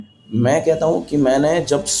मैं कहता हूँ कि मैंने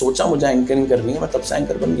जब सोचा मुझे एंकरिंग करनी है, मैं तब से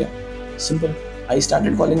एंकर बन गया. Simple. I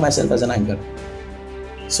started calling myself as an anchor.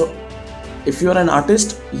 So if you are an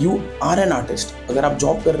artist, you are an artist. अगर आप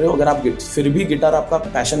जॉब कर रहे हो, अगर आप फिर भी गिटार आपका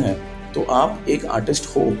पैशन है, तो आप एक आर्टिस्ट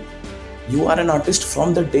हो. You are an artist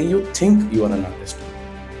from the day you think you are an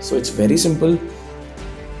artist. So it's very simple.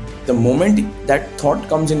 The moment that thought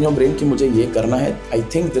comes in your brain कि मुझे ये करना है, I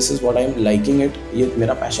think this is what I am liking it, ये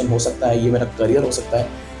मेरा passion हो सकता है, ये मेरा करियर हो सकता है,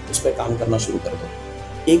 उस पर काम करना शुरू कर दो.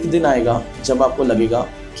 एक दिन आएगा जब आपको लगेगा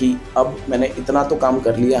कि अब मैंने इतना तो काम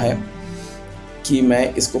कर लिया है कि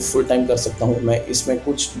मैं इसको फुल टाइम कर सकता हूँ, मैं इसमें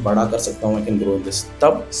कुछ बड़ा कर सकता हूँ, I can grow in this.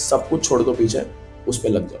 तब सब कुछ छोड़ दो पीछे, उस पर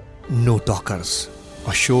लग जाओ. No talkers,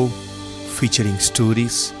 a show featuring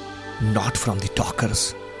stories not from the talkers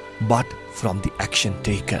but from the action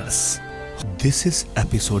takers. This is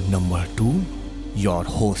episode number 2. Your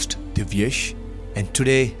host Divyesh, and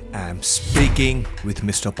today I am speaking with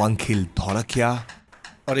Mr. Pankhil Dholakia.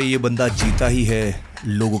 अरे ये बंदा जीता ही है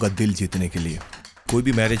लोगों का दिल जीतने के लिए. कोई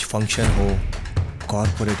भी मैरिज फंक्शन हो,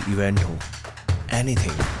 कॉर्पोरेट इवेंट हो,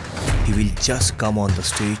 anything, he will just come on the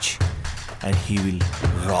stage and he will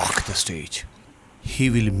rock the stage. He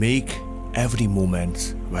will make every moment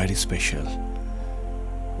very special.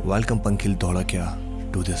 Welcome Pankhil Dholakia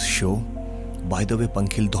to this show. By the way,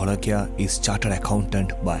 Pankhil Dholakia is chartered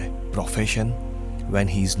accountant by profession.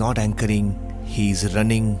 When he is not anchoring, he is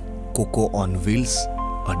running Coco on Wheels,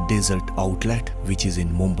 a desert outlet which is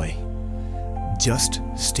in Mumbai. Just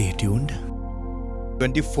stay tuned.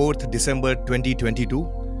 24th December 2022.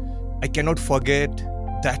 I cannot forget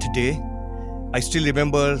that day. I still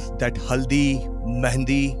remember that haldi,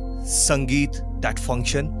 mehndi, Sangeet, that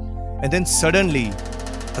function, and then suddenly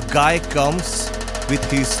a guy comes with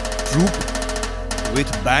his troupe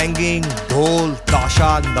with banging dhol,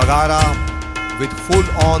 tasha, nagara, with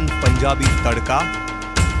full on Punjabi tadka,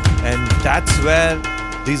 and that's where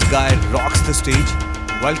this guy rocks the stage.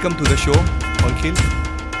 Welcome to the show, Pankhil.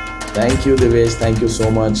 Thank you, Divyesh. Thank you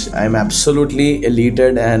so much. I'm absolutely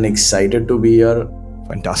elated and excited to be here.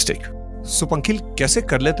 Fantastic. So Pankhil, कैसे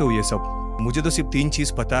कर लेते हो ये सब? मुझे तो सिर्फ 3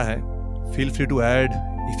 चीज पता है. Feel free to add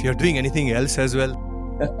if you're doing anything else as well.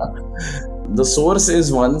 The source is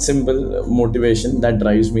one simple motivation that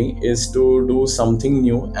drives me, is to do something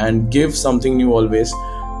new and give something new always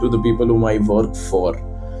to the people whom I work for.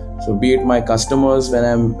 So be it my customers when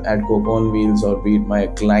I'm at Coco on Wheels, or be it my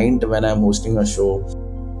client when I'm hosting a show,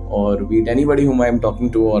 or be it anybody whom I'm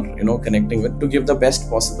talking to or connecting with, to give the best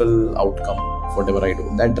possible outcome whatever I do.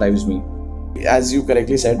 That drives me. As you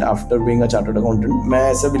correctly said, after being a chartered accountant, मैं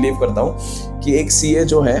ऐसा believe करता हूँ कि एक CA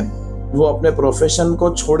जो है वो अपने प्रोफेशन को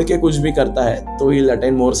छोड़ के कुछ भी करता है तो he'll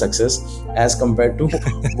attain more success as compared to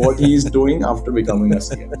what he is doing after becoming a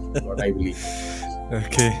CA. What I believe.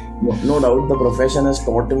 Okay. No doubt, the profession has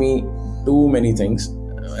taught me too many things,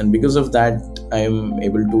 and because of that, I am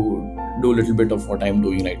able to do a little bit of what I am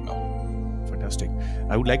doing right now. Fantastic.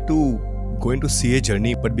 I would like to go into CA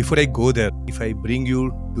journey, but before I go there, if I bring you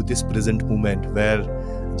to this present moment where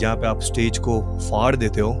जहाँ पे आप stage को फाड़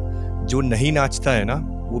देते हो, जो नहीं नाचता है ना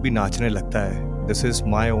वो भी नाचने लगता है. This is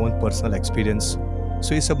my own personal experience.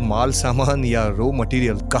 So ये सब माल सामान या रो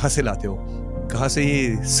मटेरियल कहाँ से लाते हो? कहाँ से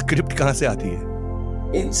ये स्क्रिप्ट कहाँ से आती है?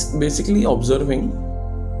 It's basically observing.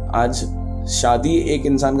 आज शादी एक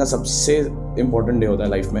इंसान का सबसे इम्पोर्टेंट डे होता है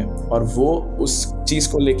लाइफ में, और वो उस चीज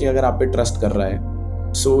को लेके अगर आप पे ट्रस्ट कर रहा है,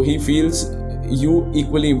 so he feels you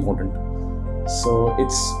equally important. So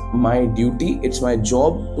it's my duty, it's my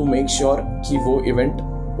job to make sure कि वो इवेंट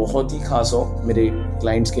बहुत ही खास हो मेरे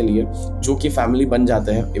क्लाइंट्स के लिए, जो कि फैमिली बन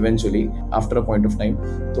जाते हैं eventually after a point of time.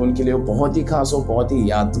 तो उनके लिए वो बहुत ही खास हो, बहुत ही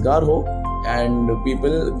यादगार हो, and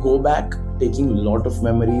people go back taking lot of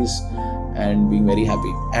memories and being very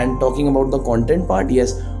happy. And talking about the content part,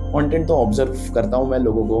 yes, content तो ऑब्जर्व करता हूँ मैं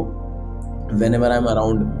लोगों को whenever I'm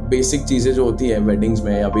around. बेसिक चीज़ें जो होती है वेडिंग्स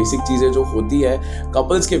में, या बेसिक चीज़ें जो होती है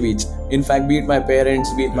कपल्स के बीच, in fact B it my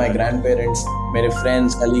parents, B it my grand parents, मेरे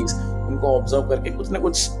फ्रेंड्स, कलीग्स, उनको ऑब्जर्व करके कुछ ना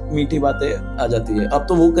कुछ मीठी बातें आ जाती है. अब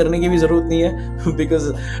तो वो करने की भी ज़रूरत नहीं है because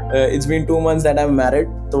it's been 2 months that I am married,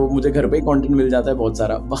 तो मुझे घर पे ही कंटेंट मिल जाता है बहुत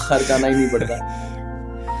सारा, बाहर जाना ही नहीं पड़ता.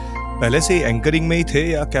 पहले से एंकरिंग में ही थे,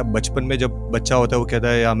 या क्या बचपन में जब बच्चा होता है वो कहता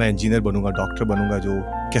है या मैं इंजीनियर बनूंगा, डॉक्टर बनूंगा, जो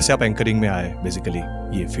कैसे आप एंकरिंग में आए बेसिकली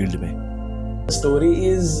ये फील्ड में? Story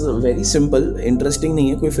is very simple, interesting नहीं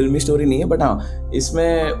है, कोई फिल्मी स्टोरी नहीं है, बट हाँ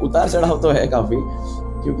इसमें उतार चढ़ाव तो है काफ़ी,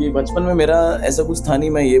 क्योंकि बचपन में मेरा ऐसा कुछ था नहीं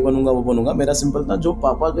मैं ये बनूंगा वो बनूंगा. मेरा सिंपल था जो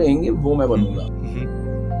पापा कहेंगे वो मैं बनूंगा.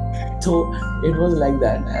 तो it was like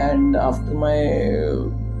that. And after my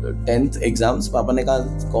 10th exams पापा ने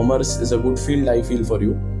कहा commerce is a good field, I feel for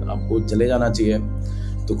you, आपको चले जाना चाहिए.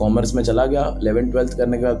 तो कॉमर्स में चला गया। 11th-12th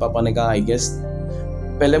करने के बाद पापा ने कहा आई गेस,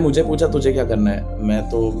 पहले मुझे पूछा तुझे क्या करना है, मैं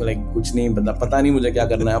तो लाइक कुछ नहीं पता नहीं मुझे क्या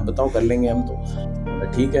करना है, आप बताओ कर लेंगे हम।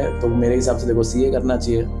 तो ठीक है, तो मेरे हिसाब से देखो सीए करना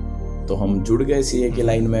चाहिए, तो हम जुड़ गए सीए की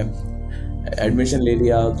लाइन में, एडमिशन ले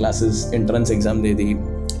लिया, क्लासेस एंट्रेंस एग्जाम दे दी,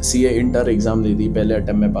 सीए इंटर एग्जाम दे दी, पहले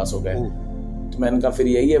अटेम्प्ट में पास हो गए। तो मैंने कहा फिर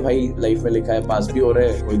यही है भाई, लाइफ में लिखा है पास भी हो रहे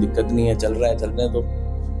हैं, कोई दिक्कत नहीं है, चल रहा है तो।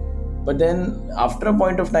 But then after a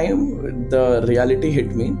point of time the reality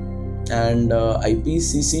hit me and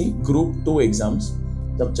IPCC group 2 exams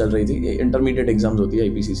जब चल रही थी, इंटरमीडिएट एग्जाम्स होती है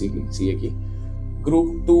आईपीसीसी की, सीए की। ग्रुप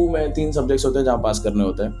 2 में 3 सब्जेक्ट्स होते हैं जहाँ पास करने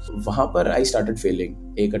होते हैं। वहाँ पर आई स्टार्टेड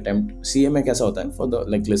फेलिंग एक अटेम्प्ट। सीए में कैसा होता है, for the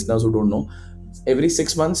like listeners who don't know, every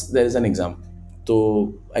 6 months there is an exam. तो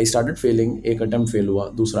आई स्टार्टेड फेलिंग, एक अटेम्प्ट फेल हुआ,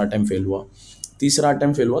 दूसरा अटेम्प्ट फेल हुआ, तीसरा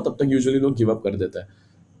अटेम्प्ट फेल हुआ, तब तक यूजुअली लोग गिव अप कर देते हैं।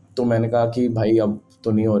 तो मैंने कहा कि भाई अब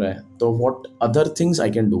तो नहीं हो रहा है, तो what other things I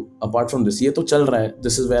can do apart from this, ये तो चल रहा है,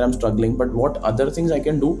 this is where I am struggling, but what other things I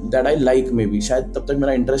can do that I like, maybe शायद तब तक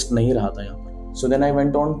मेरा इंटरेस्ट नहीं रहा था यहाँ पर। So then I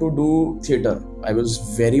went on to do theatre. I was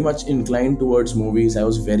very much inclined towards movies. I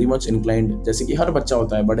was very much inclined, जैसे कि हर बच्चा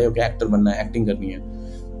होता है, बड़े होकर एक्टर बनना है, एक्टिंग करनी है।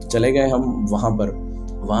 तो चले गए हम वहाँ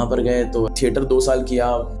पर गए तो थिएटर 2 साल किया,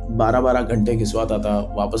 12-12 घंटे घिसवाता था,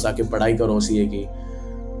 वापस आके पढ़ाई करो सीए की।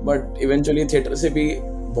 बट इवेंचुअली थिएटर से भी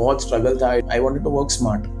बहुत स्ट्रगल था। I wanted to work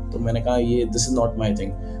smart, तो मैंने कहा ये this is not my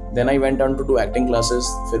thing. Then I went on to do acting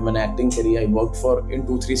classes, फिर मैंने एक्टिंग करी। I work for in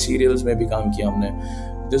 2-3 serials में भी काम किया हमने।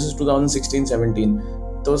 This is 2016-17।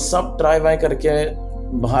 तो सब ट्राई वाई करके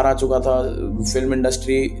बाहर आ चुका था। फिल्म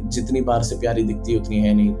इंडस्ट्री जितनी बाहर से प्यारी दिखती उतनी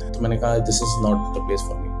है नहीं, तो मैंने कहा this is not the place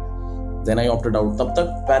for me. Then I opted out. तब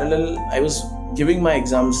तक parallel I was giving my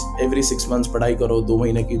exams every 6 months। पढ़ाई करो, 2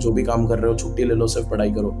 महीने की जो भी काम कर रहे हो छुट्टी ले लो, सिर्फ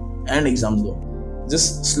पढ़ाई करो एंड एग्जाम्स दो,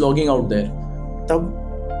 जस्ट स्लॉगिंग आउट देयर। तब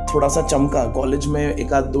थोड़ा सा चमका कॉलेज में,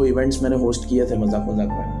 1-2 इवेंट्स मैंने होस्ट किए थे मजाक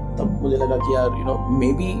में। तब मुझे लगा कि यार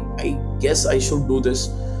maybe I guess I should do this.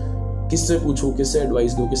 किससे पूछूं, किससे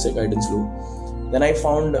एडवाइस दूं, किससे गाइडेंस लूं। Then I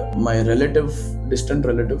found my relative, distant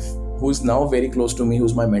relative, who is now very close to me, who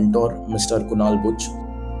is my mentor, mister Kunal Buch.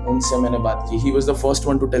 उनसे मैंने बात की। He was the first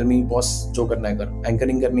one to tell me, boss जो करना है कर,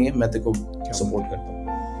 एंकरिंग करनी है, मैं तेरे को सपोर्ट करता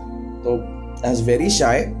हूँ। तो I was very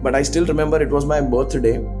shy, but I still remember it was my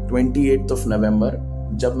birthday 28th of November,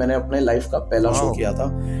 जब मैंने अपने लाइफ का पहला शो किया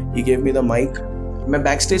था। He gave me the mic, मैं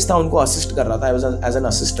बैक स्टेज था, उनको असिस्ट कर रहा था, I was as an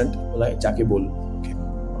assistant. बोला जाके बोल,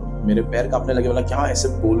 मेरे पैर कांपने लगे। बोला क्या ऐसे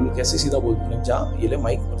बोल, कैसे सीधा बोल, जा ये ले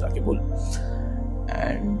माइक और जाके बोल।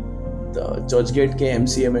 एंड चर्च गेट के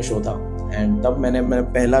MCA में शो था, एंड तब मैंने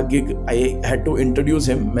पहला gig, I had to introduce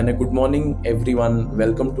him. मैंने good morning everyone,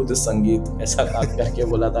 welcome to this sangeet, ऐसा बात करके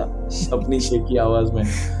बोला था अपनी शेकी आवाज में।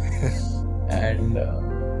 And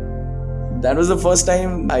that was the first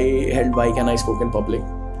time I held mic and I spoke in public,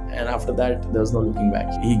 and after that there was no looking back.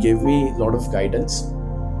 He gave me a lot of guidance,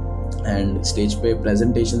 and stage पे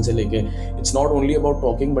presentation से लेके, it's not only about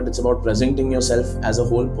talking but it's about presenting yourself as a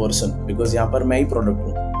whole person, because यहाँ पर मैं ही product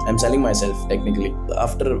हूँ, I'm selling myself technically.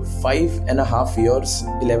 After 5.5 years,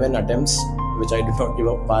 11 attempts which I did not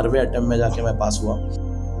give up, 12वें attempt में जाके मैं पास हुआ।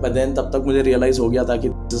 But then तब तक मुझे realize हो गया था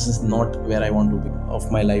कि this is not where I want to be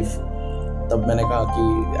of my life। तब मैंने कहा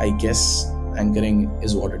कि I guess anchoring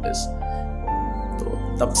is what it is. तो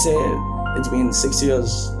तब से it's been 6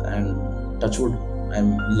 years and touchwood I am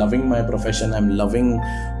loving my profession, I am loving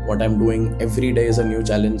what I am doing. Every day is a new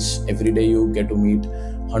challenge, every day you get to meet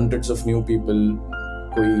hundreds of new people.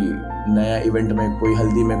 कोई नया event में, कोई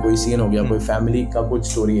हल्दी में कोई scene हो गया, कोई फैमिली का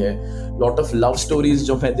कुछ स्टोरी है, लॉट ऑफ लव स्टोरीज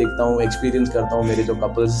जो मैं देखता हूँ, एक्सपीरियंस करता हूँ, मेरे जो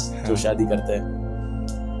कपल्स जो शादी करते हैं।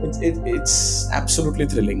 It's absolutely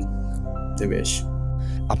thrilling. देवेश,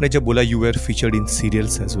 आपने जब बोला you were featured in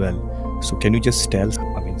serials as well, so can you just tell,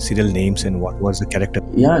 I mean, serial names and what was the character?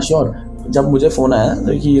 Yeah, sure. जब मुझे फोन आया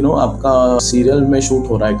कि आपका सीरियल में शूट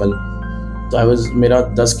हो रहा है कल, तो मेरा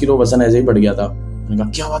 10 किलो वजन ऐसे ही बढ़ गया था। मैंने कहा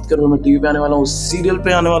क्या बात कर रहे हो, मैं टीवी पे आने वाला हूँ, सीरियल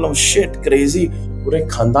पे आने वाला हूँ, शिट क्रेजी। पूरे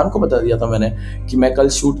खानदान को बता दिया था मैंने कि मैं कल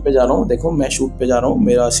शूट पे जा रहा हूँ, देखो मैं शूट पे जा रहा हूँ,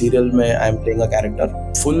 मेरा सीरियल में I am playing a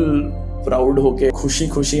character. Full proud होके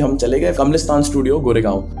खुशी हम चले गए Kamalistan studio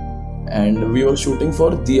Goregaon, and we were shooting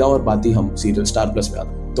for Diya Aur बाती हम सीरियल स्टार प्लस पे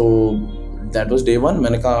आता। तो दैट वाज डे 1।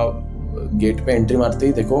 मैंने कहा गेट पे एंट्री मारते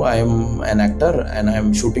ही देखो I am an actor and I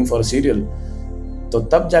am shooting for serial. तो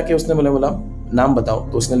तब जाके उसने बोला नाम बताओ,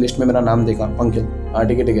 तो उसने लिस्ट में मेरा नाम देखा, पंखिल। हाँ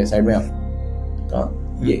ठीक है साइड में आ।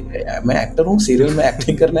 कहा ये मैं एक्टर हूँ, सीरियल में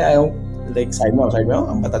एक्टिंग करने आया हूँ, लाइक साइड में आओ,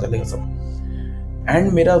 हम पता चलेगा सब।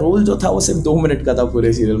 एंड मेरा रोल जो था वो सिर्फ 2 मिनट का था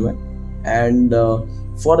पूरे सीरियल में, and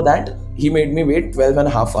for that he made me wait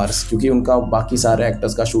 12.5 hours, क्योंकि उनका बाकी सारे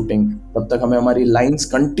एक्टर्स का शूटिंग, तब तक हमें हमारी लाइंस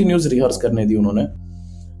कंटिन्यूस रिहर्स करने दी उन्होंने।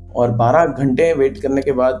 और 12 घंटे वेट करने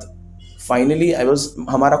के बाद फाइनली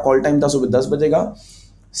हमारा कॉल टाइम था सुबह 10 बजे का,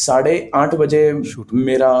 8:30 बजे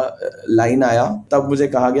मेरा लाइन आया। तब मुझे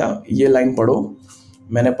कहा गया ये लाइन पढ़ो।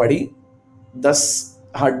 मैंने पढ़ी।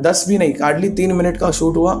 10 भी नहीं, हार्डली 3 मिनट का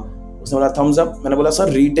शूट हुआ। उसने बोला थम्स अप। मैंने बोला सर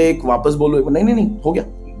रीटेक, वापस बोलो। नहीं नहीं नहीं, हो गया,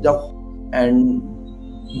 जाओ। And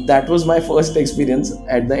that was my first experience.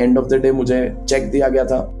 At the end of the day मुझे चेक दिया गया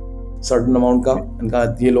था सर्टेन अमाउंट का। इनका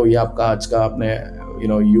ये लो, ये आपका आज का, आपने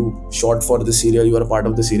you shot for the serial, you are part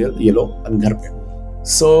of the serial, ये लो घर पे।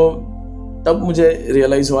 सो तब मुझे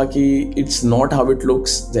रियलाइज हुआ कि it's not how it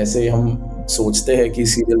looks. जैसे हम सोचते हैं कि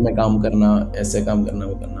सीरियल में काम करना, ऐसे काम करना,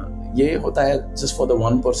 वो करना, ये होता है just for the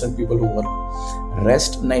 1% people who work.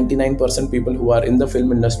 Rest 99% people who are in the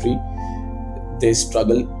film industry, they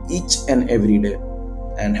struggle each and every day.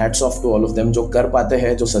 And hats off to all of them जो कर पाते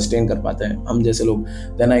हैं, जो sustain कर पाते हैं। हम जैसे लोग।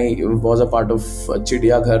 Then I was a part of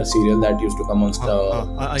चिड़ियाघर serial that used to come on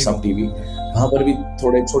Sub TV. वहाँ पर भी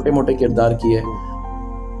थोड़े छोटे मोटे किरदार किए।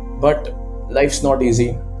 But life's not easy.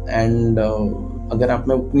 And अगर आप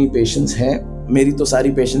में उतनी पेशेंस है, मेरी तो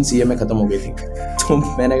सारी पेशेंस सीए में खत्म हो गई थी। तो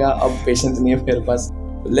मैंने कहा अब पेशेंस नहीं है मेरे पास,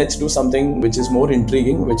 let's do something which is more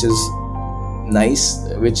intriguing, which is nice,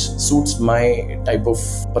 which suits my type of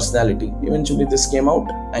personality. Eventually this came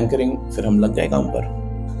out, anchoring. फिर हम लग गए काम पर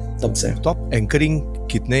तब से। तो आप एंकरिंग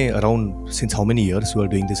कितने, around since how many years you are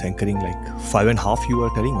doing this anchoring, like 5.5 you are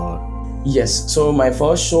telling और? Yes, so my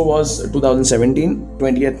first show was 2017,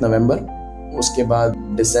 28th November. उसके बाद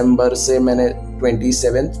दिसंबर से मैंने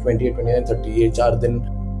 27th, 28th, 29th, 30 ये 4 दिन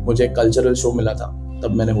मुझे कल्चरल शो मिला था,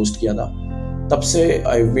 तब मैंने होस्ट किया था। तब से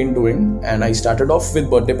I have been doing, and I started off with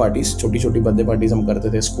birthday parties. छोटी छोटी बर्थडे पार्टीज हम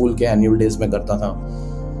करते थे, स्कूल के एनुअल डेज में करता था।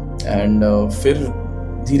 एंड फिर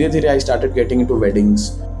धीरे धीरे I started getting into weddings,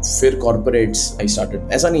 फिर कॉर्पोरेट्स आई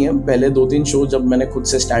स्टार्टेड। ऐसा नहीं है, पहले 2-3 शो जब मैंने खुद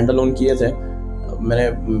से स्टैंड अलोन किए थे, मैंने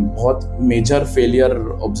बहुत मेजर फेलियर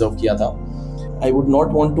ऑब्जर्व किया था। I would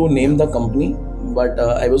not want to name the company, but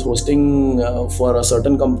I was hosting for a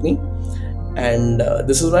certain company, and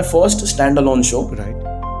this is my first standalone show. Right.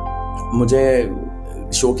 मुझे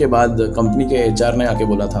शो के बाद कंपनी के HR ने आके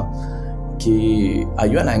बोला था कि are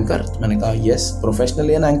you an anchor? मैंने कहा yes.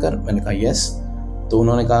 Professionally an anchor? मैंने कहा yes. तो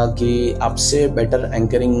उन्होंने कहा कि आपसे बेटर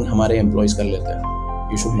एंकरिंग हमारे एम्प्लॉयज कर लेते हैं,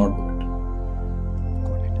 you should not do it.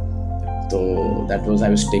 तो that was,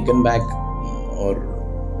 I was taken back, और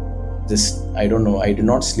this I don't know, I did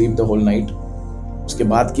not sleep the whole night. उसके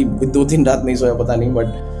बाद की 2-3 रात नहीं सोया, पता नहीं, but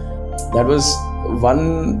that was one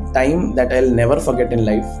time that I'll never forget in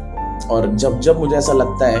life. और जब मुझे ऐसा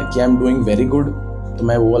लगता है कि I'm doing very good, तो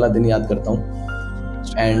मैं वो वाला दिन याद करता हूँ।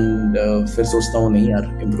 एंड फिर सोचता हूँ नहीं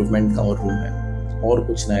यार, इम्प्रूवमेंट का और रूम है, और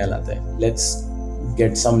कुछ नया लाते हैं, let's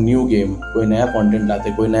get some new game, कोई नया कंटेंट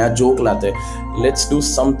लाते, कोई नया जोक लाते, लेट्स डू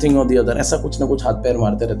समथिंग और द अदर। ऐसा कुछ ना कुछ हाथ पैर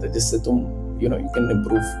मारते रहते जिससे तुम you can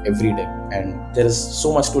improve every day, and there is so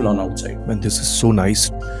much to learn outside. Man, this is so nice.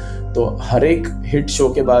 तो हर एक हिट शो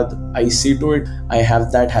के बाद I see to it, I have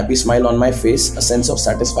that happy smile on my face, a sense of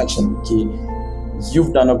satisfaction कि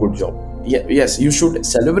you've done a good job. Yes, you should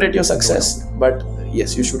celebrate your success, but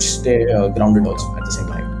yes, you should stay grounded also at the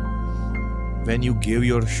same time. When you gave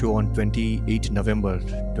your show on 28 November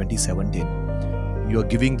 2017, you are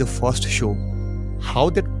giving the first show. How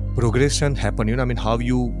that progression happened? I mean, how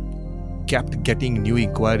you kept getting new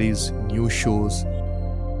inquiries, new shows?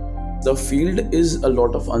 The field is a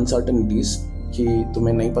lot of uncertainties कि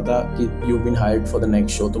तुम्हें नहीं पता कि you've been hired for the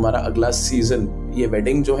next show, तुम्हारा अगला season, ये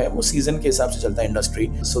wedding जो है वो सीजन के हिसाब से चलता है industry.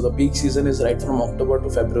 So the peak season is right from October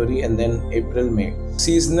to February and then April, May.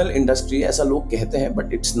 Seasonal industry ऐसा लोग कहते हैं,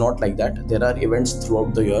 but it's not like that. There are events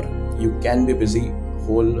throughout the year. You can be busy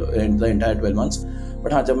whole in the entire 12 months.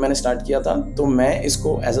 But हाँ, जब मैंने start किया था तो मैं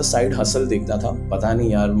इसको एज अ साइड हसल देखता था। पता नहीं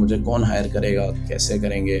यार मुझे कौन हायर करेगा, कैसे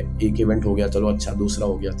करेंगे, एक इवेंट हो गया, चलो अच्छा, दूसरा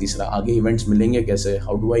हो गया, तीसरा, आगे इवेंट्स मिलेंगे कैसे,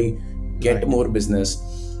 how do I get more business.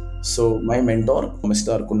 So my mentor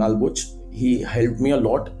mister Kunal Buch, he help me a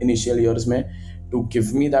lot initial years में to give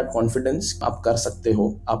me that confidence, आप कर सकते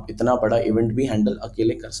हो, आप इतना बड़ा इवेंट भी हैंडल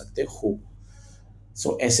अकेले कर सकते हो।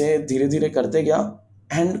 सो ऐसे धीरे धीरे करते गया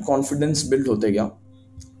एंड कॉन्फिडेंस बिल्ड होते गया।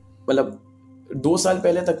 मतलब 2 साल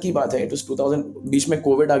पहले तक की बात है, इट वाज 2000, बीच में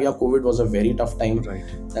कोविड आ गया। Covid was a very tough time,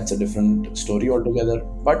 that's a different story all together,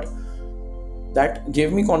 but that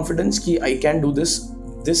give me confidence कि I can do this,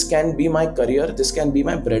 this can be my career, this can be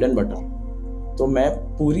my bread and butter. तो मैं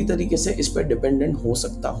पूरी तरीके से इस पर dependent हो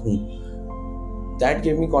सकता हूँ। That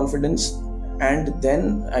give me confidence, and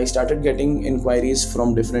then I started getting inquiries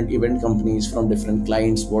from different event companies, from different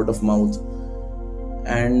clients, word of mouth,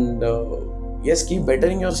 and yes, keep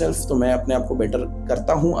bettering yourself. तो मैं अपने आप को बेटर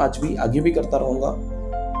करता हूँ, आज भी, आगे भी करता रहूँगा।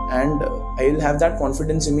 And I will have that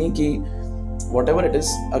confidence in me कि whatever it is,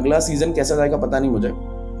 अगला सीजन कैसा जाएगा पता नहीं मुझे,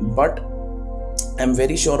 but I am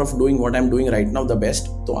very sure of doing what I am doing right now the best,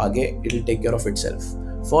 तो आगे it will take care of itself.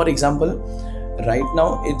 For example right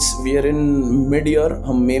now it's we are in mid year,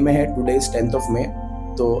 हम मई में है, today is 10th of May,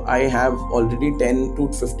 तो I have already 10 to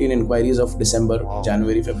 15 inquiries of December,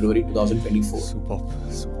 January, February 2024.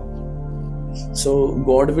 So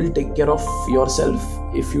God will take care of yourself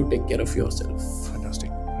if you take care of yourself.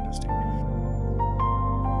 Fantastic.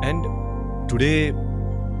 And today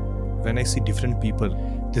when I see different people,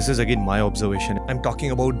 this is again my observation, I'm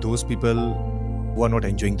talking about those people who are not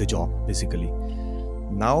enjoying the job basically.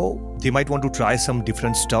 Now they might want to try some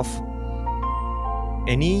different stuff.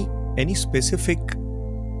 Any specific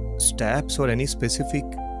steps or any specific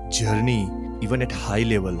journey even at high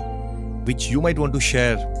level which you might want to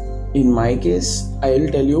share? In my case, I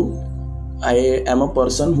will tell you, I am a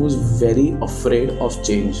person who is very afraid of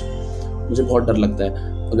change. मुझे बहुत डर लगता है.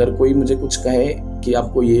 अगर कोई मुझे कुछ कहे कि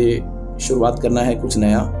आपको ये शुरुआत करना है कुछ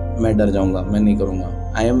नया, मैं डर जाऊंगा, मैं नहीं करूंगा.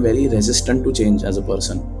 I am very resistant to change as a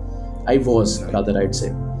person. I was rather I'd say,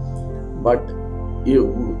 but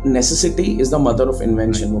necessity is the mother of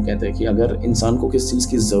invention. वो कहते हैं कि अगर इंसान को किस चीज़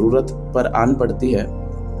की ज़रूरत पर आन पड़ती है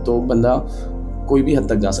तो बंदा कोई भी हद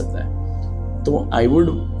तक जा सकता है. तो I would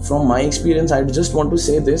from my experience I just want to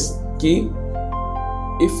say this कि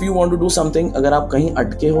if you want to do something, अगर आप कहीं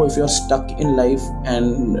अटके हो, if you are stuck in life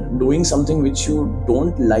and doing something which you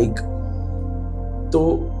don't like, तो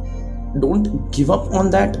don't give up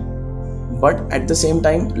on that, but at the same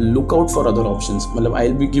time look out for other options. मतलब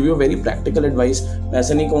I'll give you a very practical advice. मैं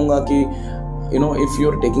ऐसे नहीं कहूँगा कि if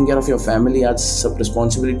you're taking care of your family, आज सब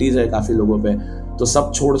responsibilities है काफ़ी लोगों पे, तो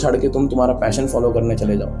सब छोड़ छाड़ के तुम तुम्हारा पैशन फॉलो करने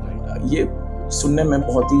चले जाओ. ये सुनने में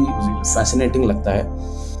बहुत ही फैसिनेटिंग लगता है,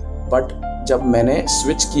 बट जब मैंने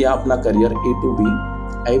स्विच किया अपना career A to B,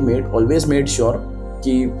 I always made sure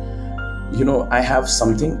कि I have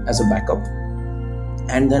something as a backup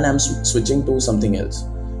and then I am switching to something else.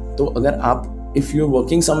 तो अगर आप if you are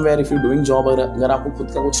working somewhere, if you doing job, अगर आपको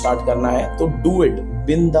खुद का कुछ start करना है तो डू इट,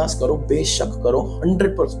 बिंदास करो, बेशक करो,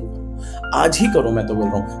 100% करो, आज ही करो. मैं तो बोल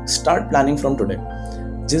रहा हूँ, स्टार्ट प्लानिंग फ्रॉम टुडे.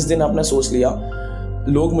 जिस दिन आपने सोच लिया,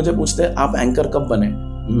 लोग मुझे पूछते हैं आप एंकर कब बने,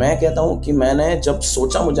 मैं कहता हूँ कि मैंने जब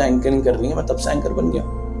सोचा मुझे एंकरिंग करनी है, मैं तब से एंकर बन गया.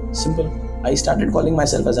 Simple. I started calling my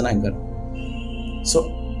self as an anchor. So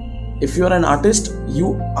if you are an artist,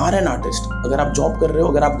 you are an artist. अगर आप जॉब कर रहे हो,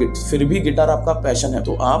 अगर आप फिर भी गिटार आपका पैशन है,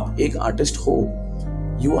 तो आप एक आर्टिस्ट हो.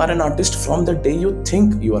 You are an artist from the day you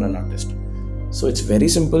think you are an artist. So it's very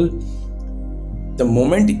simple. The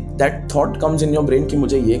moment that thought comes in your brain कि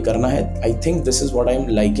मुझे ये करना है, I think this is what I am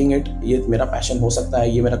liking it, ये मेरा passion हो सकता है,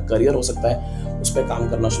 ये मेरा करियर हो सकता है, उस पर काम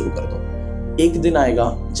करना शुरू कर दो. एक दिन आएगा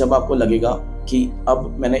जब आपको लगेगा कि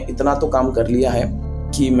अब मैंने इतना तो काम कर लिया है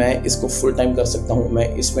कि मैं इसको फुल टाइम कर सकता हूँ, मैं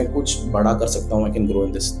इसमें कुछ बड़ा कर सकता हूँ, I can grow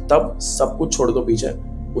in this. तब सब कुछ छोड़ दो पीछे,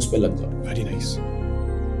 उस पर लग जाओ. Very nice.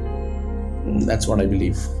 That's what I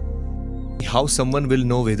believe. How someone will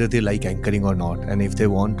know whether they like anchoring or not, and if they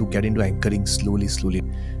want to get into anchoring slowly,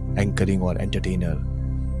 anchoring or entertainer,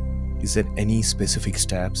 is there any specific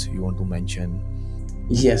steps you want to mention?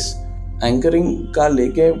 Yes. Anchoring का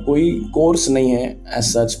लेके कोई course नहीं है as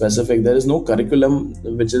such specific. There is no curriculum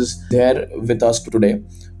which is there with us today,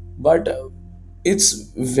 but it's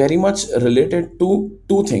very much related to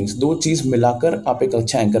two things. दो चीज़ मिलाकर आप एक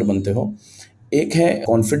अच्छा एंकर बनते हो. एक है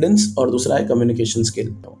कॉन्फिडेंस और दूसरा है communication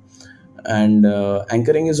skill. And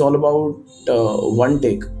anchoring is all about one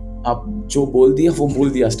take. आप जो बोल दिया वो बोल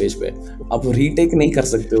दिया स्टेज पे, आप रीटेक नहीं कर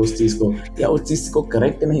सकते उस चीज़ को, या उस चीज़ को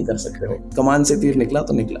करेक्ट नहीं कर सकते हो. कमान से तीर निकला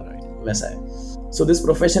तो निकला, वैसा है. So this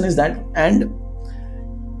profession is that and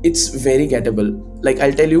it's very gettable. Like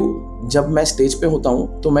I tell you, जब मैं स्टेज पे होता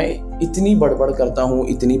हूँ तो मैं इतनी बड़बड़ करता हूँ,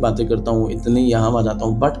 इतनी बातें करता हूँ, इतनी यहाँ वहाँ जाता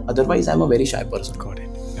हूँ, but otherwise I am a very shy person.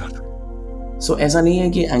 सो ऐसा नहीं है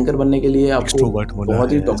कि एंकर बनने के लिए आपको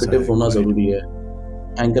बहुत ही टॉकेटिव होना ज़रूरी है.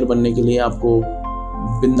 एंकर बनने के लिए आपको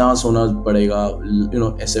बिंदास होना पड़ेगा,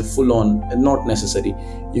 ऐसे full on, not necessary.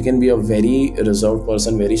 You can be a very reserved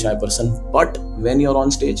person, very shy person, but when you're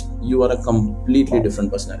on stage, you are a completely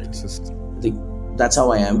different personality. That's how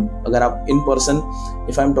I am. अगर आप in person,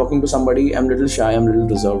 if I'm talking to somebody, I'm little shy, I'm little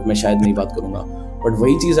reserved, मैं शायद नहीं बात करूँगा. But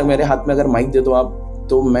वही चीज़ है, मेरे हाथ में अगर माइक दे दो आप,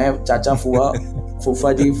 तो मैं चाचा फुआ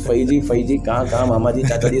फूफा जी फई जी कहाँ मामा जी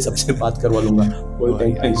चाचा जी सबसे बात करवा लूँगा. कोई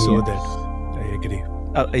टेंशन नहीं. I saw that. I agree.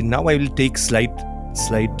 Now I will take slight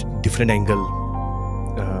different angle.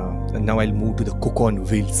 And now I'll move to the Coco on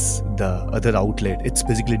Wheels, the other outlet. It's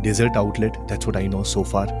basically desert outlet. That's what I know so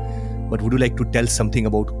far. But would you like to tell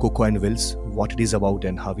something about Coco on Wheels, what it is about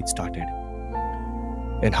and how it started?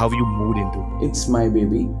 And how you moved into? It's my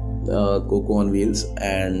baby. Cocoa on wheels.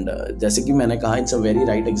 And जैसे कि मैंने कहा, it's a very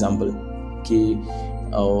right example कि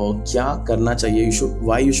क्या करना चाहिए.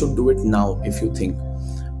 Y you should do it now if you think.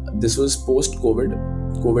 This was post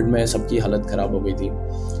Covid में सबकी हालत ख़राब हो गई थी,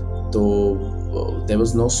 तो there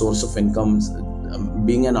was no source of income.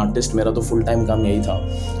 Being an artist मेरा तो फुल टाइम काम यही था,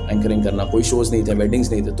 एंकरिंग करना. कोई शोज़ नहीं थे,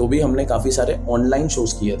 वेडिंग्स नहीं थे, तो भी हमने काफ़ी सारे ऑनलाइन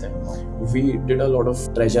शोज़ किए थे. We did a lot of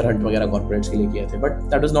treasure hunt वगैरह कॉर्पोरेट्स के लिए किए थे, but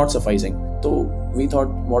that was not sufficing. तो we thought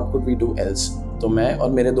what could we do else. तो मैं और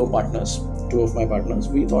मेरे two of my partners,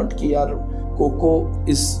 we thought कि यार cocoa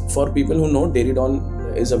is for people who know, Dairy Don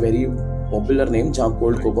is a very popular name जहाँ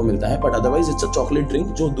cold cocoa मिलता है, but otherwise it's a chocolate drink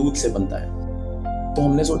जो दूध से बनता है. तो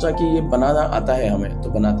हमने सोचा कि ये बनाना आता है हमें, तो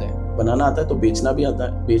बनाते हैं. बनाना आता है तो बेचना भी आता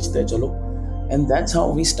है, बेचते हैं चलो. And that's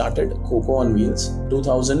how we started Cocoa on Wheels.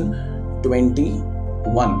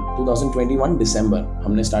 2021 दिसंबर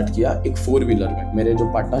हमने स्टार्ट किया एक 4-व्हीलर में. मेरे जो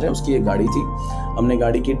पार्टनर है उसकी एक गाड़ी थी. हमने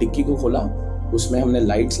गाड़ी की डिक्की को खोला, उसमें हमने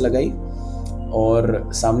लाइट्स लगाई और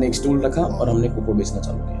सामने एक स्टूल रखा और हमने कोको बेचना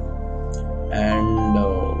चालू किया. एंड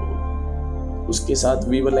उसके साथ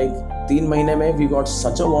वी वर लाइक 3 महीने में we got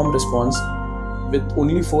such a warm response with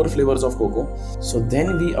only 4 flavors of cocoa. So then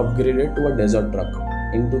we upgraded to a desert truck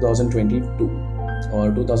in 2022. और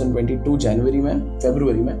 2022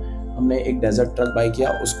 फरवरी में हमने एक डेजर्ट ट्रक बाय किया,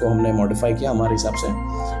 उसको हमने मॉडिफाई किया हमारे हिसाब से.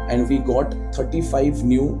 And we got 35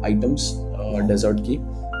 new items dessert की,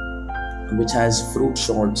 which has fruit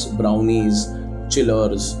shots, brownies,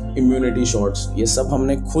 chillers, immunity shots. ये सब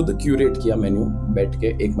हमने खुद क्यूरेट किया मेन्यू बैठ के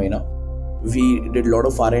 1 महीना. We did a lot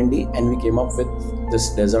of R&D and we came up with this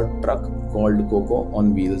desert truck called Coco on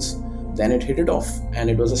Wheels. Then it hit it off and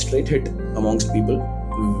it was a straight hit amongst people.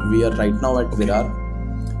 We are right now at Virar,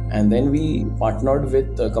 and then we partnered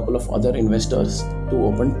with a couple of other investors to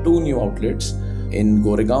open 2 new outlets in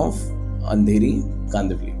Goregaon, Andheri,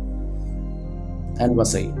 Kandivali and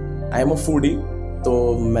Vasai. I am a foodie, तो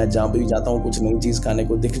मैं जहाँ भी जाता हूँ कुछ नई चीज़ खाने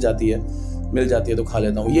को दिख जाती है, मिल जाती है तो खा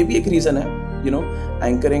लेता हूँ. ये भी एक रीज़न है, यू नो,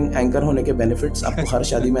 एंकर होने के बेनिफिट्स. आपको हर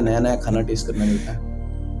शादी में नया नया खाना टेस्ट करना मिलता है,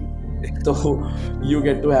 तो you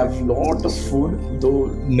get to have lot of food. दो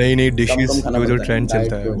नई डिशेस जो ट्रेंड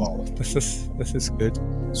चलता है. Wow, this is good.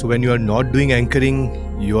 So when you are not doing anchoring,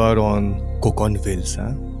 you are on Cocoa on Wheels,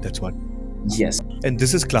 that's what. Yes, and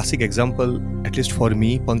this is classic example, at least for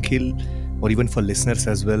me, Pankhil, or even for listeners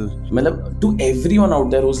as well. मतलब to everyone out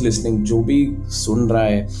there who's listening, जो भी सुन रहा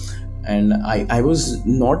है, and I was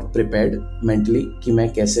not prepared mentally कि मैं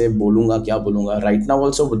कैसे बोलूँगा, क्या बोलूँगा. Right now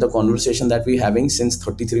also with the conversation that we having since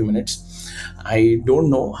 33 minutes, I don't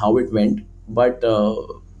know how it went, but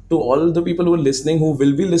to all the people who are listening, who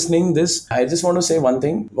will be listening this, I just want to say one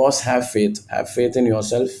thing, boss, have faith in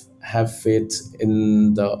yourself, have faith in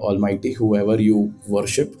the Almighty, whoever you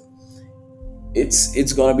worship.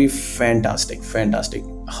 It's gonna be fantastic.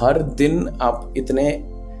 हर दिन आप इतने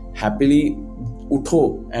happily उठो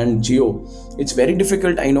and जियो. It's very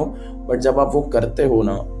difficult, I know, but जब आप वो करते हो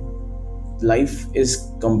ना, life is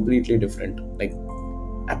completely different. Like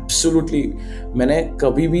absolutely. मैंने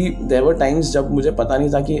कभी भी, देयर वर टाइम्स जब मुझे पता नहीं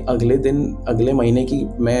था कि अगले महीने की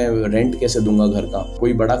मैं रेंट कैसे दूंगा घर का.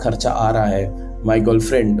 कोई बड़ा खर्चा आ रहा है. माई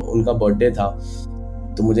गर्लफ्रेंड, उनका बर्थडे था,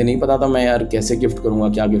 तो मुझे नहीं पता था मैं यार कैसे गिफ्ट करूँगा,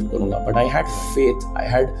 क्या गिफ्ट करूँगा. But I had faith, I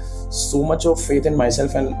had so much of faith in my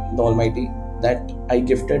self and the almighty that I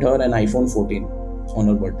gifted her an iPhone 14 on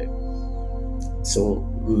her birthday. So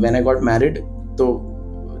when I got married, तो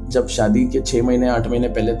जब शादी के 6 महीने 8 महीने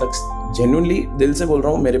पहले तक genuinely दिल से बोल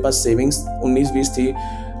रहा हूँ, मेरे पास सेविंग्स 19-20 थी.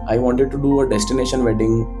 I wanted to do a destination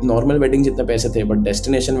wedding. Normal wedding जितने पैसे थे, but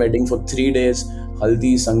destination wedding for 3 days,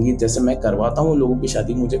 हल्दी संगीत जैसे मैं करवाता हूँ लोगों की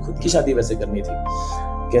शादी, मुझे खुद की शादी वैसे करनी थी.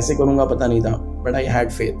 कैसे करूँगा पता नहीं था, बट आई हैड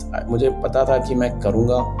फेथ. मुझे पता था कि मैं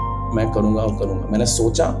करूँगा. मैंने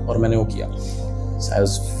सोचा और मैंने वो किया. So I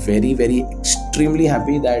was very, very extremely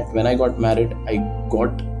happy that when I got married, I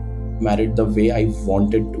got married the way I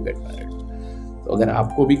wanted to get married. तो अगर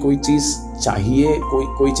आपको भी कोई चीज़ चाहिए,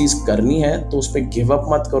 कोई चीज़ करनी है, तो उस पर गिव अप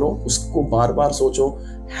मत करो, उसको बार बार सोचो.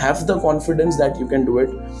 Have the confidence that you can do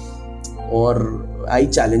it. और आई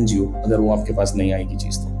चैलेंज यू, अगर वो आपके पास नहीं आएगी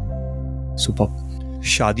चीज़ तो. सुपर.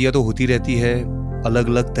 शादियाँ तो होती रहती है, अलग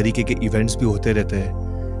अलग तरीके के इवेंट्स भी होते रहते हैं.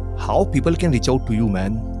 How people can reach out to you,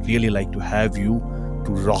 man? Really like to have you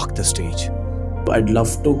to rock the stage. I'd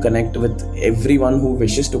love to connect with everyone who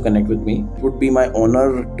wishes to connect with me. It would be my honor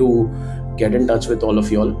to get in touch with all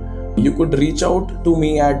of y'all. You could reach out to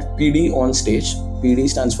me at PD on stage. PD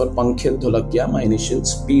stands for Pankhil Dholakia, my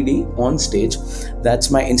initials. PD on stage.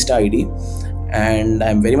 That's my Insta ID. And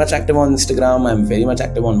I'm very much active on Instagram. I'm very much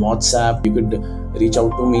active on WhatsApp. You could reach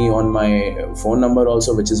out to me on my phone number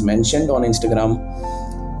also, which is mentioned on Instagram.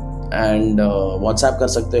 and WhatsApp कर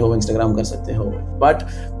सकते हो, Instagram कर सकते हो. But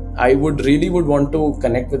I would want to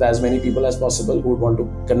connect with as many people as possible who would want to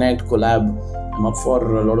connect, collab. I'm up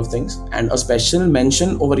for a lot of things. And a special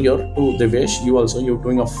mention over here to Divyesh. You're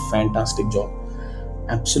doing a fantastic job.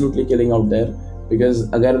 Absolutely killing out there. Because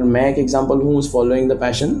अगर मैं एक example हूँ who's following the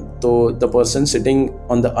passion, तो the person sitting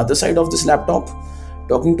on the other side of this laptop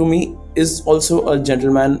talking to me is also a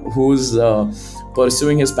gentleman who's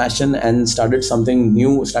pursuing his passion and started something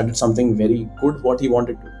new, started something very good what he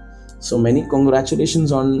wanted to. So many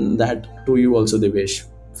congratulations on that to you also, Divyesh.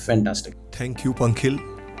 Fantastic. Thank you, Pankhil.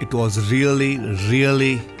 It was really,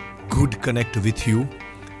 really good connect with you.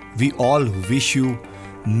 We all wish you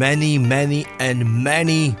many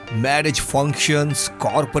marriage functions,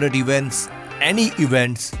 corporate events, any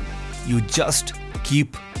events. You just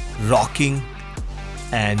keep rocking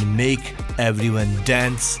and make everyone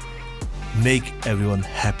dance, make everyone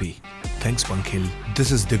happy. Thanks, Pankhil.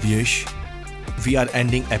 This is Divyesh. We are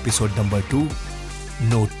ending episode number 2,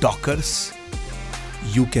 No Talkers.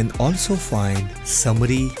 You can also find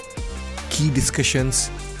summary, key discussions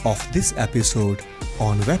of this episode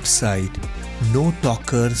on website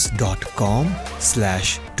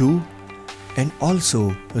notalkers.com/2, and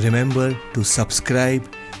also remember to subscribe,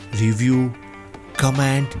 review,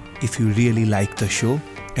 comment if you really like the show,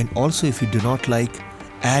 and also if you do not like,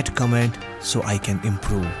 add comment so I can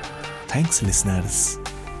improve. Thanks, listeners.